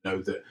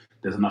know that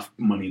there's enough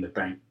money in the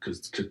bank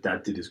because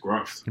Dad did his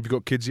graft. Have you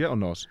got kids yet or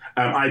not?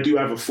 I do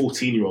have a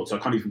 14-year-old, so I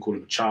can't even call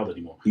him a child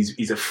anymore.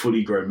 He's a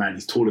fully grown man.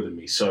 He's taller than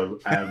me, so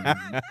I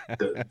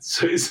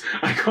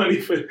can't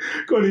even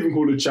call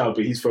him a child.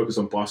 But he's focused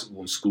on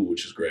basketball in school,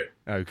 which is great.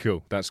 Oh,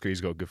 cool. That's good.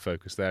 He's got a good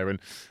focus there. And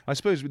I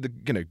suppose with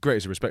the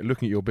greatest respect,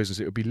 looking at your business,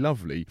 it would be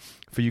lovely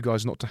for you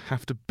guys not to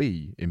have to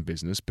be in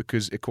business,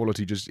 because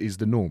equality just is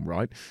the norm,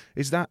 right?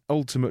 Is that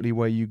ultimately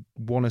where you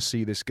want to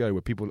see this go,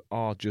 where people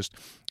are just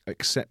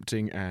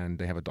accepting and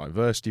they have a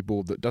diversity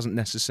board that doesn't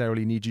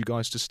necessarily need you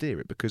guys to steer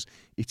it, because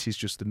it is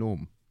just the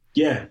norm?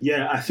 Yeah.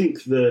 I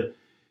think the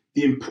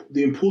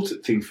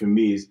important thing for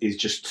me is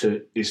just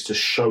to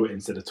show it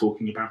instead of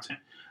talking about it.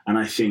 And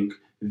I think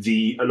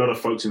a lot of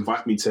folks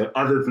invite me to,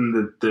 other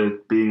than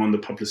the being on the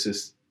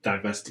Publicis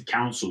Diversity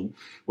Council,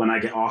 when I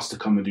get asked to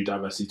come and do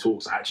diversity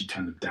talks, I actually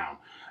turn them down.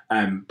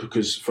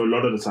 Because for a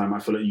lot of the time, I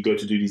feel like you go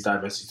to do these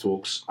diversity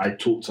talks, I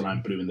talk till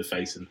I'm blue in the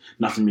face and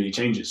nothing really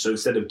changes. So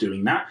instead of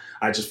doing that,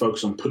 I just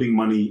focus on putting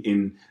money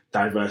in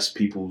diverse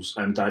people's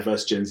and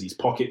diverse Gen Z's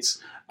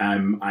pockets.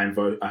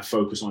 I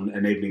focus on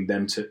enabling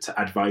them to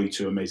add value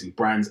to amazing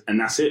brands, and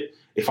that's it.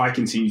 If I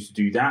continue to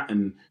do that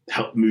and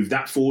help move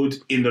that forward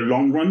in the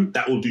long run,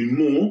 that will do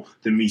more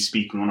than me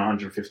speaking on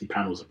 150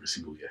 panels every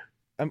single year.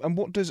 And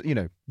what does,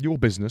 your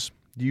business,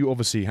 you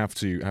obviously have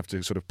to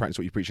sort of practice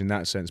what you preach in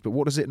that sense, but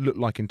what does it look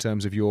like in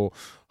terms of your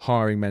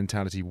hiring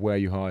mentality, where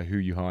you hire, who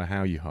you hire,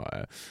 how you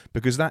hire?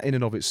 Because that in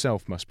and of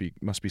itself must be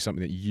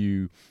something that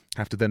you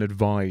have to then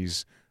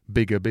advise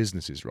bigger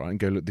businesses, right? And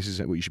go, look, this is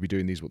what you should be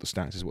doing, these are what the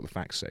stats, is what the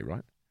facts say,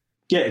 right?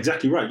 Yeah,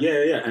 exactly right.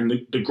 Yeah. And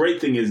the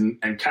great thing is,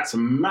 and Kat's a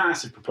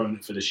massive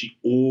proponent for this, she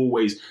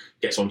always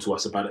gets onto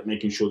us about it,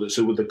 making sure that,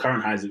 so with the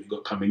current hires that we've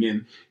got coming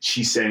in,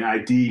 she's saying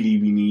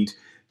ideally we need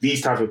these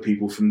type of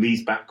people from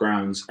these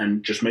backgrounds,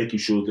 and just making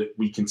sure that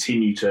we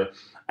continue to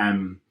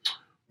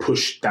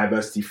push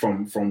diversity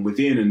from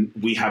within. And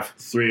we have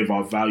 3 of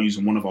our values,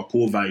 and one of our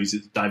core values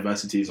is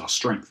diversity is our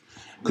strength.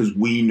 Because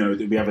we know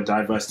that we have a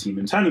diverse team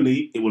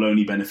internally, it will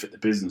only benefit the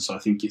business. So I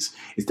think it's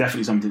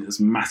definitely something that's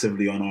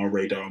massively on our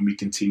radar, and we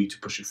continue to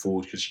push it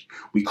forward, because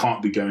we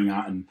can't be going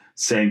out and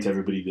saying to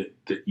everybody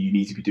that you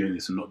need to be doing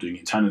this and not doing it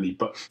internally.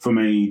 But from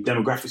a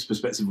demographics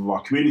perspective of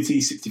our community,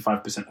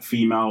 65% are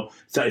female,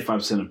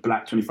 35% are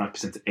Black,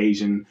 25% are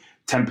Asian,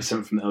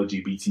 10% from the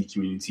LGBT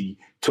community,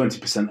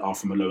 20% are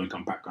from a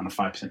low-income background, and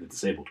 5% are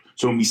disabled.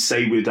 So when we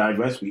say we're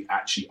diverse, we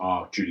actually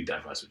are truly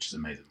diverse, which is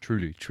amazing.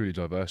 Truly, truly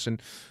diverse.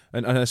 And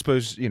I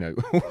suppose,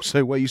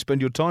 also where you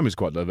spend your time is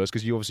quite diverse,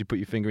 because you obviously put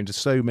your finger into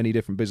so many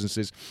different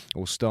businesses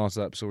or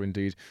startups or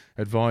indeed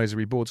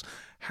advisory boards.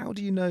 How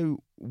do you know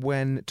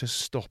when to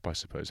stop, I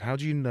suppose? How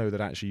do you know that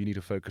actually you need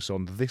to focus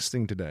on this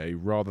thing today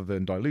rather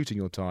than diluting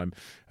your time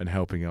and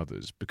helping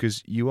others?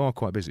 Because you are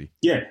quite busy.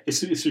 Yeah,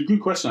 it's a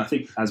good question. I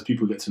think as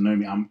people get to know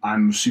me,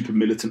 I'm super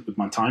militant with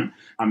my time.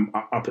 I'm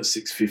up at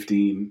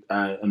 6:15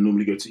 and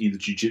normally go to either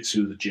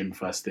jiu-jitsu or the gym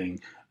first thing,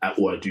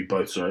 or I do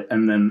both, sorry.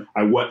 And then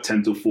I work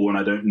 10 till 4, and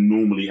I don't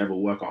normally ever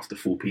work after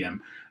 4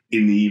 p.m.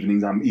 In the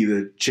evenings, I'm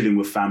either chilling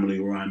with family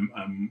or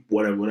I'm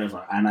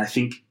whatever. And I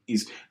think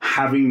is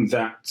having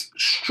that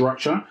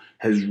structure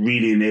has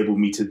really enabled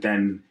me to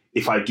then,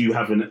 if I do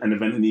have an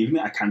event in the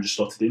evening, I can just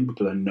slot it in,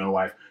 because I know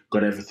I've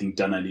got everything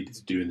done I needed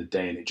to do in the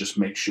day, and it just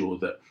makes sure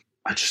that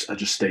I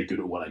just stay good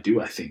at what I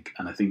do, I think.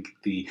 And I think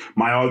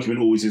my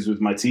argument always is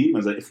with my team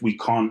is that if we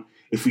can't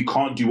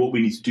do what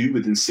we need to do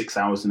within 6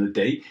 hours in a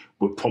day,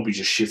 we're probably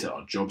just shit at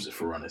our jobs,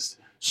 if we're honest.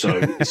 So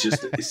it's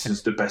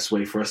just the best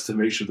way for us to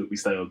make sure that we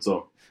stay on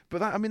top. But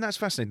that's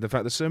fascinating. The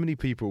fact that so many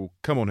people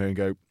come on here and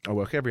go, I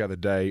work every other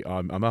day,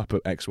 I'm up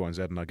at X, Y, and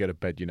Z, and I get to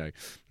bed,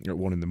 at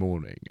 1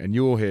 a.m. And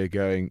you're here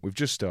going, we've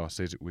just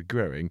started, we're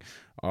growing.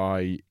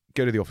 I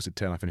go to the office at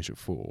 10, I finish at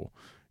 4.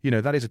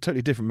 That is a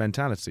totally different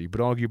mentality, but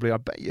arguably I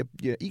bet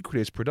you're equally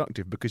as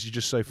productive, because you're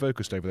just so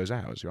focused over those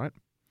hours, right?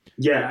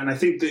 Yeah, and I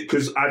think that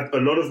because a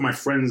lot of my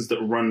friends that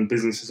run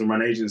businesses and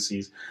run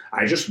agencies,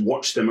 I just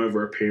watched them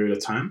over a period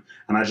of time,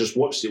 and I just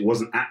watched it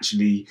wasn't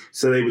actually,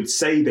 so they would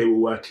say they were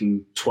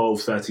working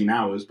 12, 13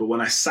 hours, but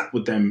when I sat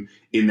with them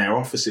in their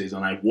offices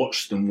and I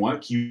watched them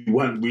work, you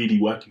weren't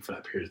really working for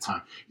that period of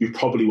time. You're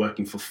probably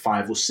working for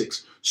 5 or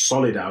 6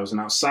 solid hours,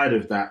 and outside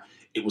of that,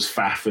 it was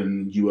faff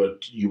and you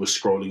were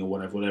scrolling or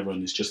whatever,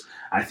 and it's just,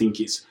 I think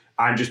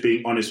I'm just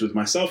being honest with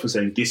myself and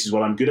saying, this is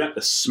what I'm good at.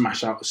 Let's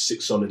smash out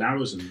 6 solid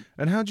hours.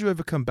 And how do you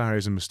overcome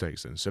barriers and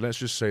mistakes then? So let's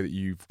just say that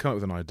you've come up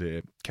with an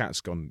idea, Kat's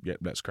gone, yeah,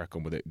 let's crack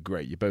on with it.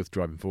 Great, you're both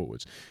driving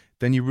forwards.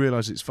 Then you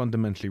realise it's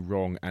fundamentally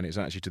wrong and it's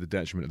actually to the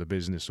detriment of the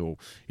business or,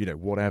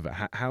 whatever.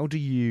 How do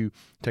you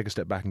take a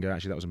step back and go,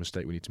 actually, that was a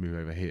mistake, we need to move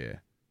over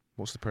here?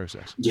 What's the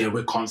process? Yeah,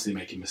 we're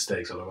constantly making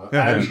mistakes, Oliver.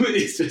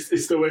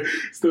 It's the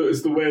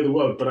way of the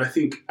world. But I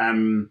think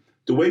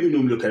the way we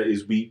normally look at it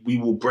is we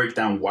will break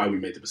down why we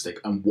made the mistake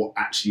and what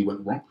actually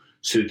went wrong,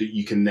 so that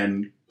you can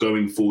then,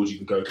 going forward, you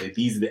can go, okay,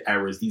 these are the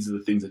errors, these are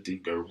the things that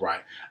didn't go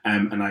right.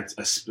 And as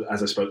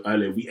I spoke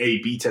earlier, we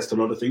A/B test a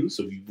lot of things.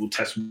 So we will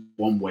test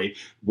one way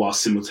while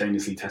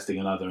simultaneously testing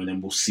another, and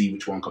then we'll see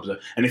which one comes up.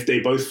 And if they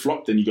both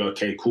flop, then you go,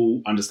 okay,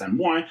 cool, understand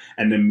why,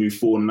 and then move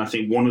forward. And I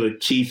think one of the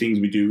key things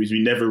we do is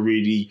we never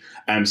really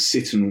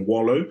sit and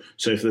wallow.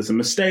 So if there's a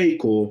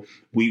mistake or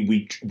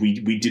we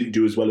didn't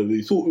do as well as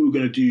we thought we were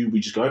going to do, we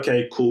just go,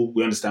 okay, cool,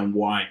 we understand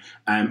why.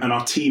 And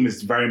our team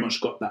has very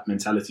much got that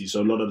mentality.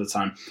 So a lot of the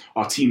time,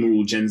 our team are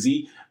all Gen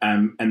Z,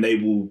 and they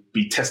will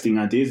be testing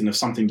ideas. And if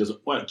something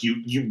doesn't work,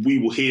 we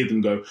will hear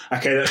them go,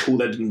 okay, that's cool,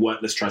 that didn't work,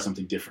 let's try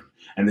something different.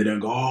 And they don't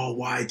go, oh,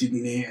 why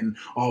didn't it? And,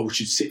 oh, we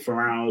should sit for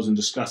hours and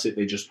discuss it.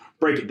 They just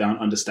break it down,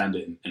 understand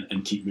it,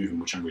 and keep moving,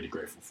 which I'm really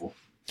grateful for.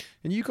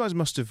 And you guys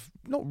must have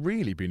not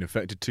really been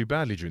affected too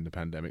badly during the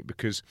pandemic,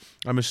 because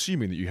I'm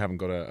assuming that you haven't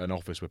got an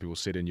office where people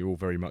sit in. You're all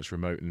very much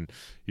remote and,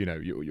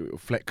 you're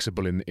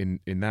flexible in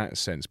that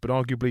sense. But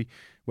arguably,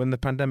 when the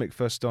pandemic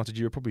first started,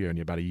 you were probably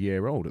only about a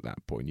year old at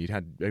that point. You'd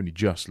had only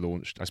just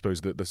launched, I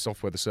suppose, the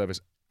software, the service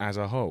as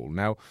a whole.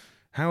 Now,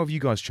 how have you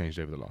guys changed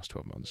over the last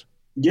 12 months?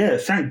 Yeah,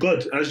 thank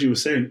God. As you were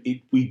saying,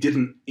 it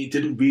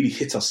didn't really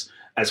hit us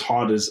as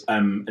hard as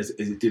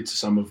it did to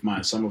some of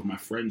my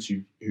friends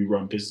who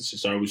run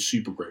businesses. So I was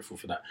super grateful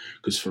for that,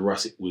 because for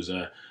us it was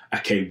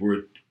okay.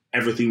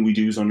 Everything we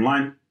do is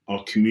online.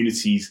 Our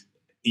community's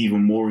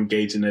even more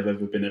engaged than they've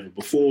ever been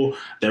before.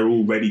 They're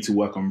all ready to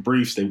work on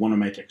briefs. They want to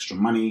make extra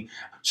money.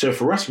 So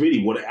for us,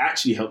 really, what it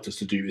actually helped us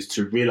to do is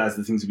to realize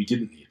the things that we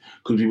didn't need.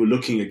 Because we were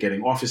looking at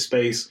getting office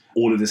space.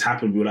 All of this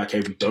happened. We were like,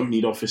 hey, we don't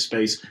need office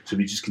space. So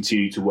we just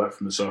continue to work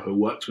from the Soho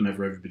Works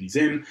whenever everybody's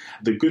in.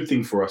 The good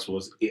thing for us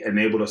was it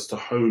enabled us to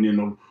hone in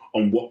on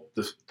what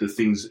the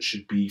things that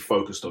should be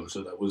focused on.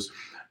 So that was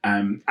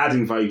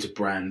adding value to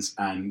brands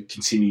and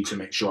continue to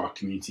make sure our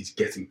community is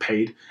getting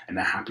paid and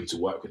they're happy to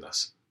work with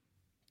us.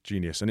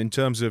 Genius. And in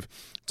terms of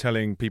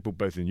telling people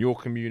both in your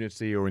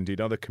community or indeed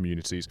other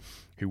communities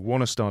who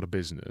want to start a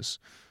business,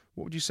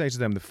 what would you say to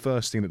them the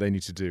first thing that they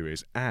need to do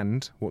is,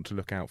 and what to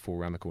look out for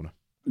around the corner?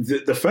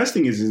 The first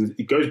thing is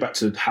it goes back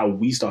to how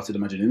we started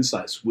Imagine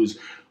Insights, was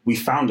we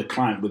found a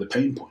client with a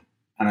pain point.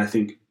 And I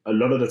think a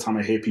lot of the time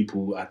I hear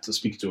people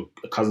speaking to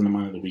a cousin of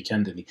mine at the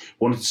weekend, and he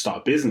wanted to start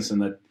a business, and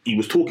that he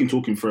was talking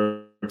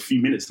for a few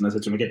minutes, and I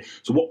said to him, okay,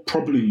 so what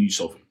problem are you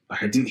solving?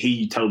 Like, I didn't hear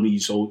you tell me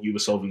you were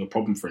solving a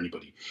problem for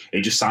anybody.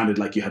 It just sounded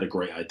like you had a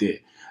great idea.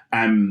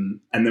 And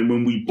then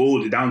when we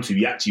boiled it down to,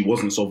 he actually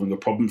wasn't solving a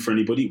problem for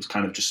anybody. It was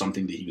kind of just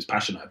something that he was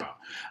passionate about.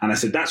 And I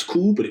said, that's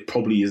cool, but it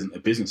probably isn't a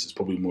business. It's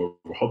probably more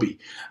of a hobby.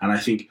 And I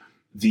think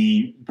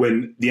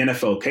when the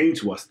NFL came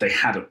to us, they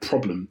had a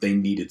problem they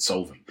needed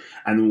solving.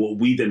 And what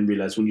we then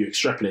realized, when you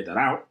extrapolate that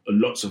out,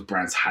 lots of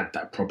brands had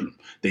that problem.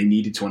 They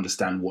needed to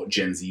understand what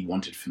Gen Z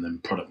wanted from them,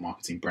 product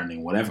marketing,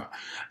 branding, whatever.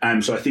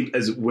 So I think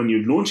when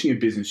you're launching a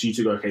business, you need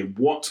to go, okay,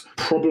 what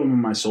problem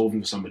am I solving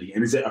for somebody?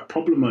 And is it a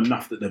problem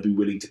enough that they'll be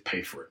willing to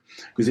pay for it?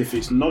 Because if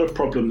it's not a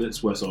problem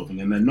that's worth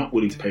solving and they're not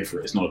willing to pay for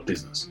it, it's not a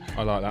business.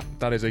 I like that.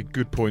 That is a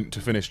good point to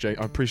finish, Jay.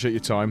 I appreciate your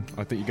time.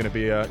 I think you're going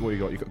to be,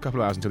 you've got a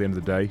couple of hours until the end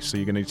of the day, so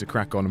you're going to need to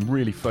crack on and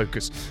really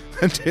focus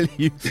until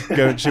you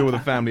go and chill with the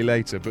family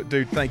later. But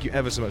dude, thank you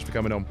ever so much for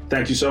coming on.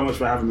 Thank you so much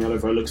for having me,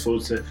 Oliver. I look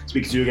forward to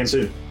speaking to you again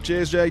soon.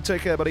 Cheers, Jay.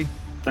 Take care, buddy.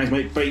 Thanks,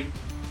 mate. Bye.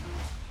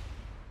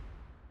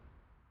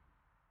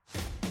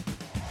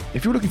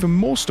 If you're looking for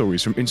more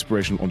stories from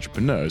inspirational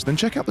entrepreneurs, then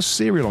check out The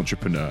Serial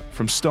Entrepreneur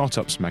from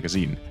Startups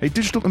Magazine, a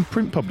digital and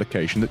print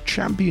publication that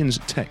champions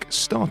tech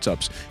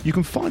startups. You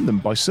can find them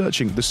by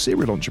searching The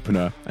Serial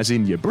Entrepreneur, as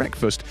in your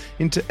breakfast,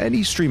 into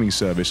any streaming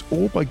service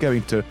or by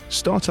going to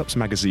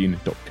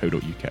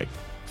startupsmagazine.co.uk.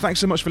 Thanks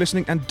so much for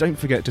listening, and don't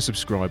forget to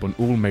subscribe on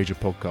all major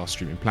podcast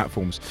streaming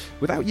platforms.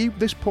 Without you,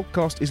 this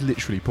podcast is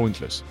literally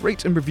pointless.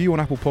 Rate and review on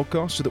Apple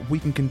Podcasts so that we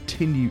can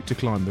continue to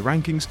climb the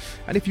rankings.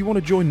 And if you want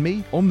to join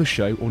me on the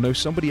show or know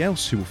somebody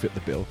else who will fit the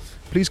bill,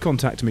 please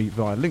contact me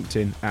via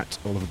LinkedIn at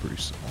Oliver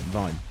Bruce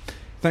Online.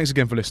 Thanks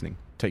again for listening.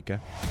 Take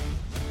care.